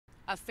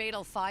A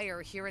fatal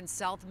fire here in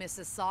South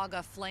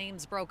Mississauga.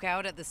 Flames broke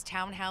out at this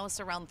townhouse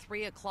around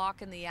 3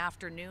 o'clock in the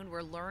afternoon.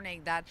 We're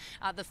learning that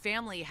the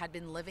family had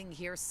been living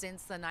here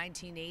since the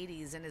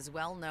 1980s and is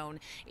well known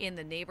in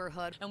the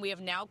neighborhood. And we have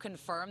now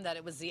confirmed that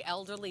it was the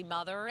elderly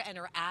mother and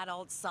her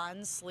adult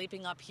son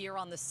sleeping up here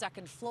on the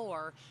second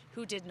floor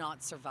who did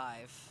not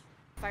survive.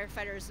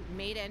 Firefighters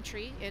made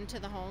entry into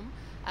the home.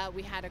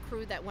 We had a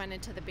crew that went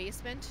into the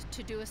basement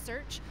to do a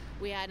search.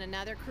 We had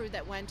another crew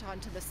that went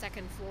onto the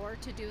second floor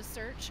to do a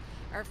search.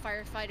 Our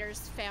firefighters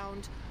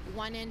found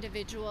one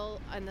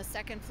individual on the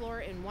second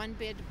floor in one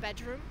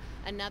bedroom,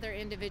 another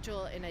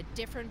individual in a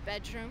different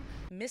bedroom.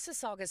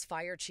 Mississauga's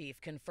fire chief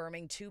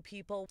confirming two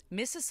people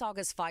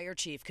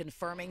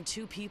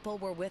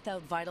were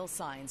without vital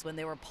signs when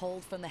they were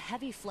pulled from the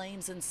heavy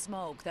flames and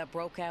smoke that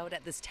broke out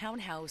at this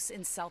townhouse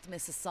in South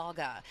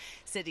Mississauga.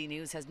 City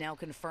News has now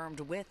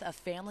confirmed with a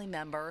family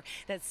member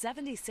that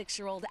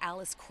 76-year-old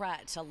Alice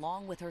Krett,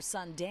 along with her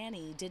son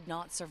Danny, did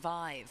not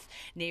survive.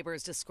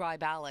 Neighbors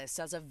describe Alice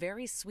as a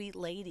very sweet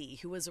lady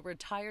who was a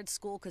retired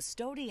school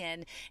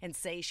custodian and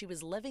say she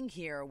was living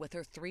here with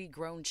her 3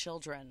 grown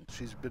children.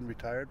 She's been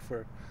retired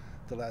for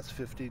the last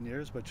 15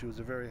 years, but she was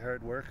a very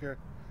hard worker.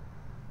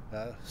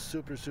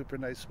 Super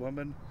nice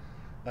woman.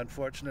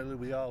 Unfortunately,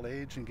 we all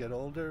age and get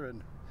older,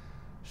 and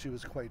she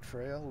was quite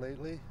frail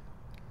lately.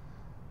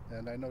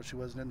 And I know she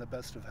wasn't in the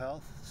best of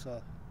health,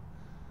 so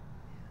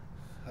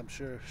I'm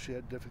sure she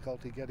had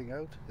difficulty getting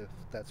out, if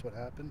that's what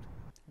happened.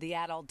 The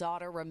adult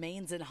daughter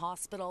remains in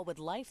hospital with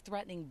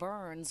life-threatening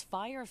burns.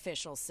 Fire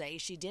officials say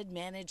she did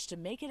manage to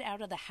make it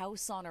out of the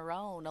house on her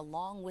own,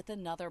 along with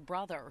another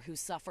brother who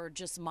suffered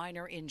just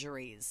minor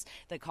injuries.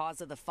 The cause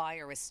of the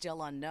fire is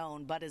still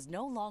unknown, but is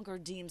no longer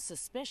deemed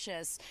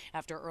suspicious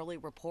after early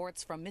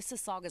reports from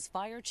Mississauga's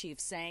fire chief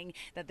saying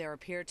that there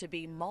appear to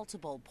be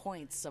multiple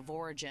points of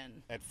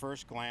origin. At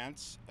first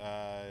glance,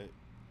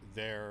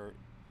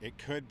 it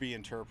could be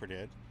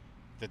interpreted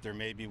that there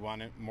may be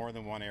more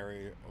than one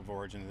area of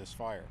origin of this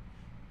fire.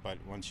 But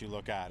once you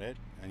look at it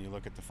and you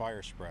look at the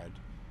fire spread,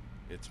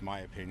 it's my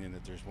opinion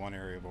that there's one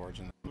area of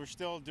origin. We're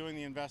still doing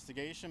the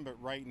investigation,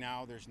 but right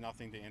now there's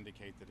nothing to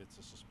indicate that it's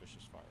a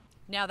suspicious fire.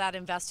 Now, that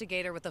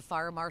investigator with the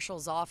fire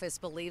marshal's office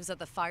believes that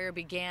the fire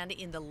began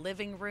in the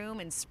living room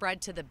and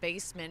spread to the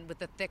basement, with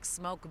the thick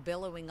smoke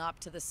billowing up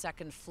to the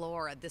second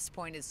floor. At this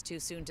point, it's too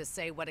soon to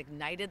say what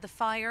ignited the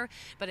fire,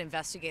 but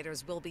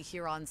investigators will be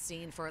here on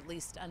scene for at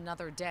least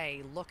another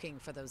day looking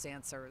for those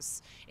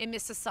answers. In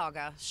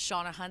Mississauga,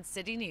 Shauna Hunt,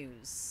 City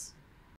News.